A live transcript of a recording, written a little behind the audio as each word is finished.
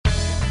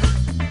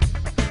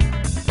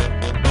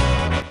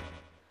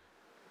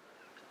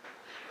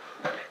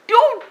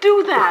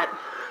do that?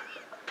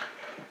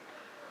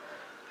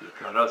 You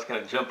thought I was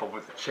going to jump over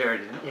the chair,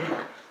 didn't you?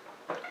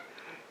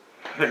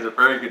 There's a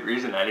very good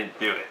reason I didn't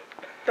do it.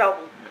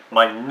 Don't.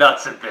 My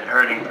nuts have been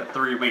hurting for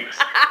 3 weeks.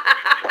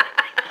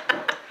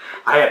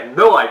 I have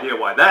no idea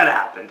why that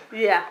happened.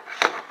 Yeah.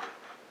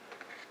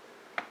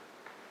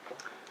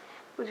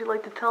 Would you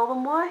like to tell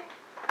them why?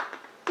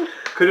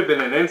 Could have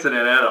been an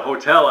incident at a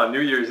hotel on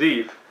New Year's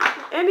Eve.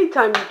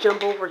 Anytime you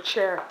jump over a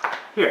chair.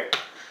 Here,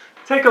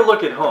 take a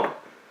look at home.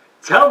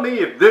 Tell me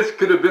if this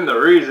could have been the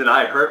reason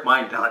I hurt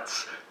my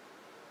nuts.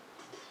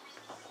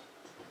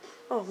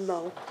 Oh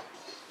no.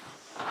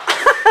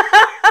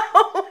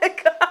 Oh my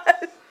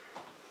god.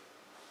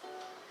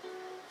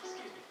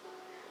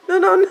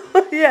 No.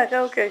 Yeah,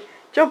 okay.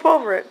 Jump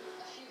over it.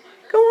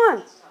 Go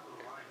on.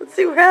 Let's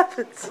see what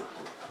happens.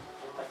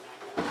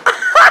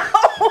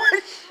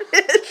 Oh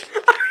shit.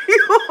 Are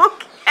you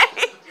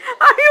okay?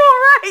 Are you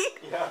alright?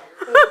 Yeah.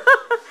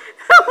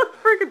 That was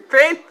freaking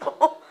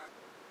painful.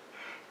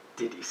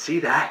 Did you see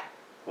that?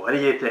 What do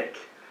you think?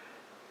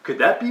 Could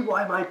that be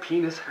why my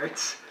penis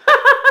hurts?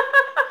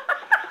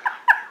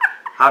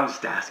 I'm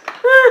just asking.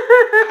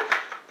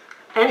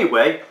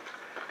 Anyway,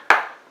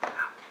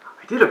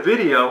 I did a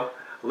video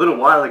a little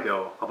while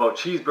ago about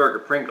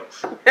cheeseburger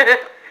Pringles. And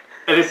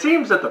it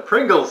seems that the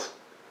Pringles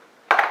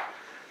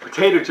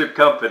potato chip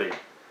company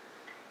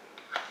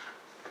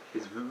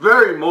is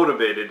very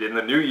motivated in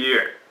the new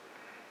year.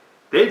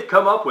 They've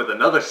come up with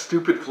another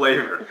stupid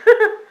flavor.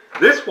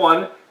 This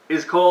one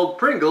is called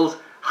Pringles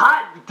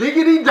Hot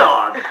Diggity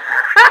Dog.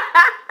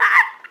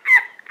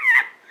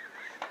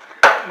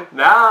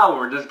 Now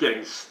we're just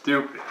getting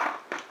stupid.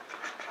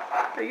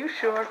 Are you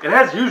sure? And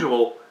as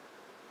usual,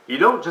 you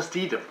don't just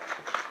eat them.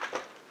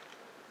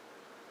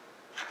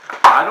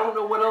 I don't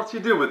know what else you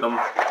do with them,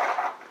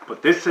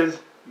 but this says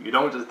you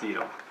don't just eat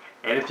them.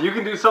 And if you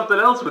can do something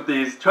else with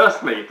these,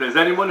 trust me, if there's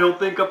anyone who'll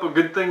think up a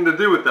good thing to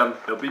do with them,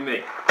 it'll be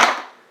me.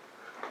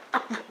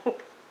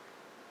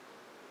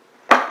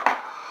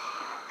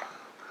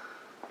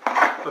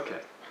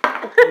 Okay,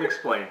 let me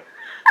explain.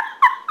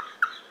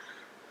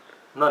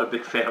 I'm not a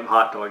big fan of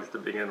hot dogs to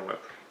begin with.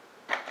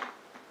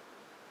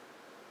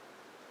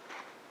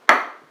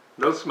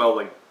 Those smell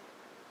like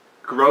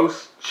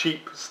gross,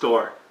 cheap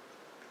store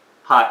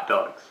hot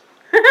dogs.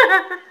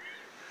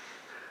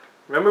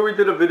 Remember we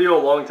did a video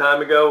a long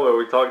time ago where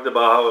we talked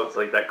about how it's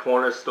like that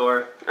corner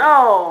store?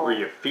 Oh. Where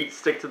your feet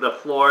stick to the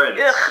floor and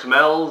it Ugh.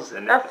 smells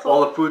and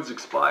all the food's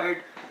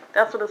expired?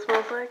 That's what it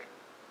smells like?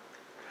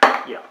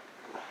 Yeah.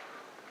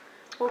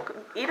 Well,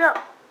 eat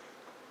up.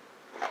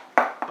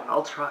 But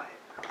I'll try it.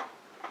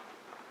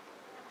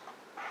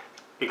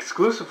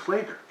 Exclusive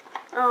flavor.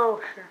 Oh,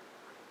 sure.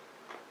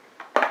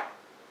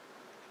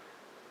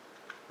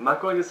 I'm not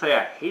going to say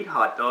I hate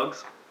hot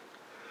dogs.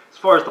 As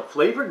far as the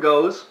flavor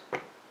goes,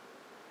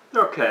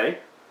 they're okay.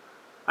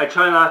 I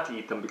try not to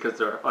eat them because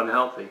they're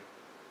unhealthy.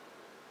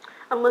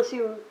 Unless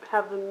you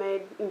have them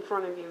made in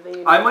front of you. Then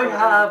you I might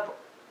have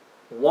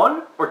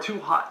 1 or 2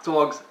 hot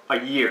dogs a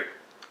year,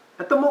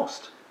 at the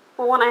most.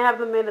 Well, when I have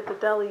them made at the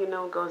deli, you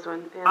know it goes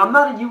in. I'm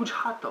not a huge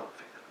hot dog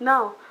fan.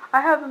 No,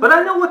 I have them. But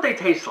I know what they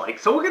taste like,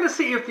 so we're going to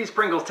see if these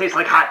Pringles taste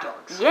like hot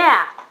dogs.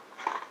 Yeah.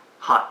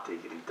 Hot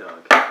diggity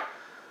dog.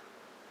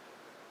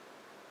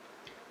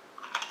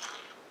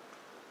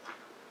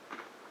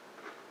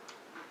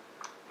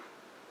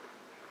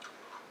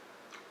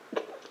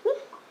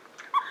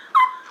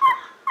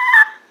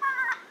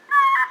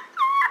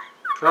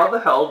 How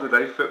the hell do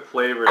they fit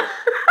flavors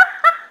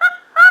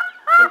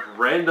of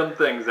random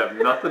things that have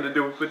nothing to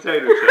do with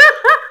potato chips?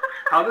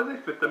 How do they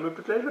fit them in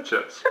potato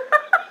chips?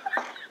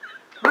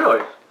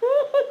 Really?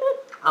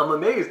 I'm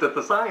amazed at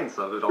the science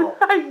of it all.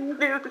 I knew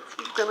this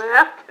was going to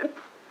happen.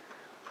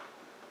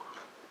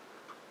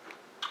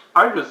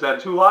 I just had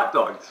 2 hot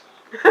dogs.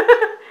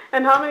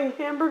 And how many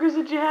hamburgers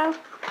did you have?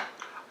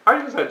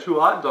 I just had 2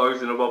 hot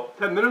dogs, and about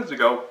 10 minutes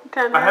ago,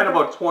 10 I had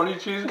about 20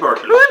 cheeseburgers. 20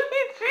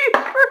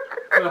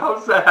 cheeseburgers. How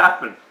does that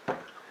happen?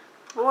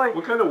 Boy.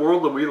 What kind of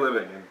world are we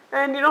living in?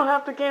 And you don't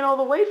have to gain all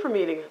the weight from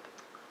eating it.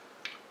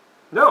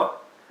 No.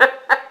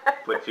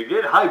 But you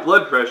get high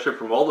blood pressure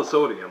from all the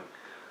sodium.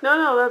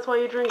 No, that's why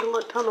you drink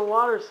a ton of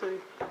water, so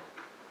it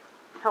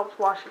helps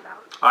wash it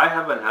out. I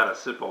haven't had a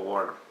sip of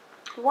water.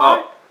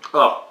 What?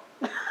 Oh.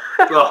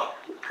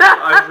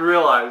 I just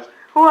realized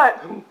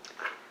What?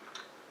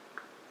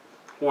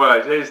 what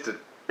I tasted.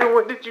 And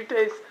what did you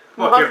taste?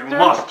 Fucking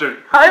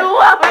mustard. I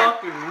love it.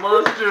 Fucking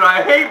mustard.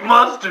 I hate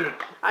mustard.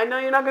 I know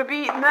you're not going to be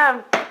eating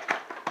them.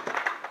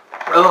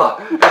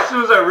 Ugh. As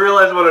soon as I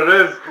realized what it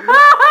is,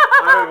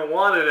 I don't even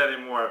want it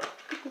anymore.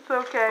 It's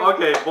okay.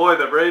 Okay, boy,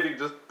 the rating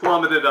just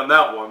plummeted on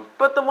that one.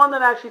 But the one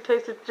that actually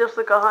tasted just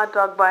like a hot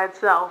dog by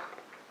itself.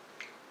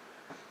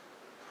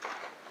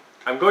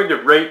 I'm going to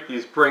rate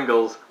these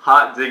Pringles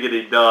Hot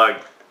Diggity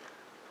Dog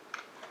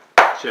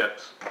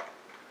chips.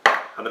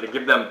 I'm going to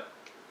give them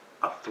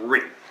a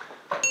 3.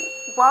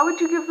 Why would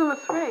you give them a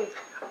 3?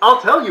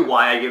 I'll tell you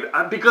why I give it.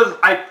 Because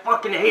I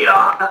fucking hate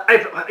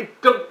I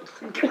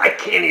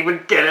can't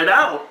even get it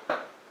out.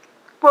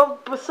 Well,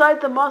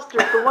 beside the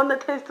mustard, the one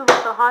that tasted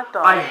like a hot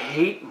dog. I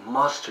hate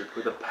mustard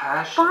with a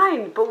passion.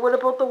 Fine, but what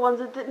about the ones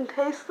that didn't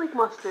taste like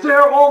mustard?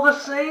 They're all the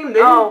same.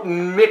 They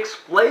didn't mix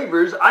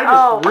flavors. I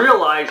just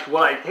realized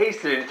what I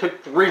tasted. It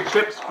took 3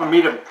 chips for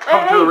me to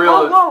come to the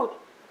realization. Whoa.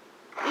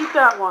 Eat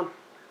that one.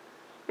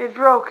 It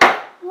broke.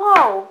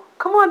 Whoa.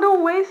 Come on,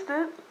 don't waste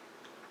it.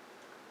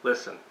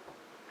 Listen.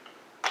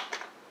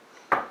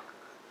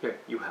 Here,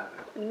 you have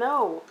it.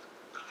 No.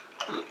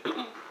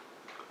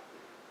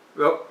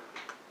 Well,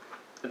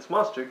 it's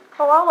mustard.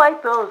 Oh, I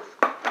like those.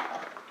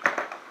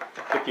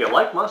 If you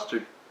like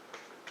mustard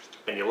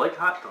and you like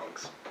hot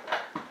dogs,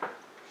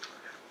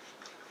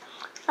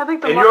 I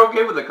think and you're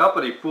okay with the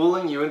company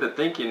fooling you into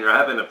thinking you're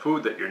having a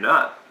food that you're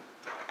not.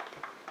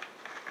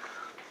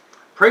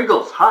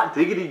 Pringles Hot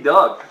Diggity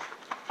Dog.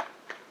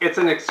 It's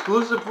an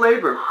exclusive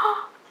flavor.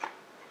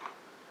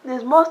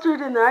 There's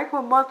mustard in there. I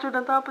put mustard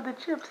on top of the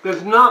chips.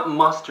 There's not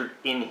mustard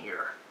in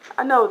here.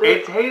 I know.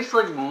 It tastes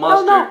like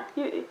mustard.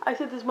 No. I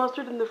said there's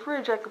mustard in the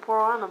fridge I could pour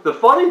on them. The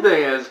funny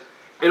thing is,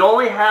 it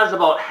only has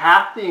about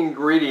half the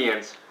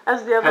ingredients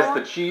as the other one?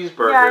 The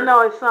cheeseburger. Yeah, I know.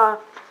 I saw.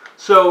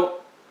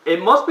 So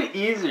it must be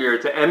easier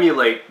to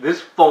emulate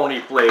this phony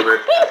flavor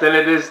than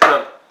it is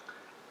to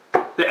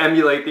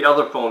emulate the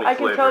other phony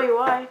flavor. I can tell you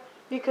why.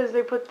 Because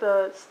they put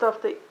the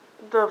stuff the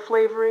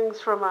flavorings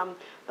from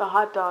the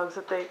hot dogs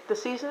the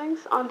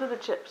seasonings onto the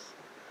chips.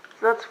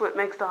 So that's what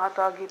makes the hot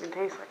dog even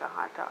taste like a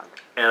hot dog.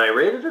 And I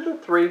rated it a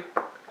 3.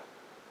 I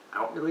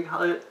don't really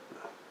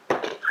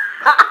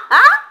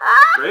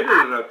rated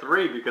it a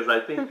 3 because I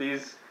think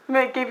these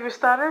gave you a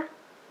stutter?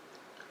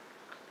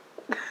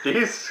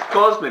 These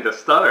caused me to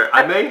stutter.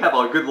 I may have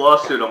a good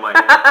lawsuit on my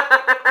hands.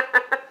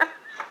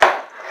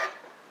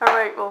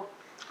 Alright, well,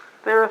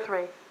 they're a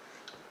 3.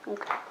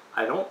 Okay.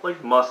 I don't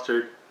like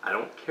mustard. I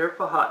don't care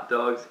for hot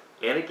dogs.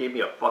 And it gave me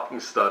a fucking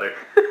stutter.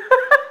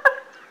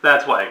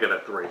 That's why I got a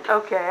 3.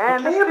 Okay, I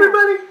understand. Okay,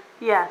 everybody?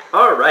 Yes.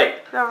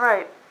 Alright.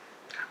 Alright.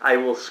 I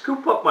will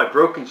scoop up my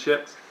broken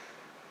chips,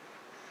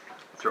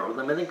 throw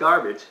them in the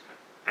garbage,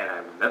 and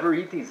I will never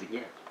eat these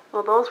again.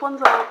 Well, those ones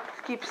I'll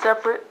keep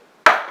separate.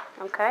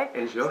 Okay?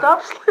 Enjoy.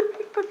 Stop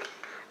slipping the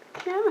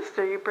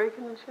canister. You're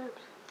breaking the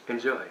chips.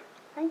 Enjoy.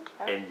 Thank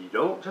you. And you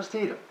don't just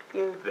eat them.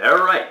 You. They're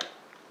right.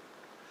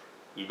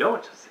 You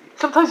don't just eat them.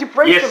 Sometimes you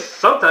break them. Yes,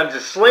 sometimes you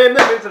slam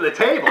them into the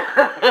table.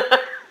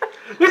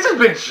 This has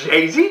been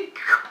Jay-Z.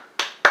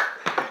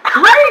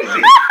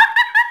 Crazy!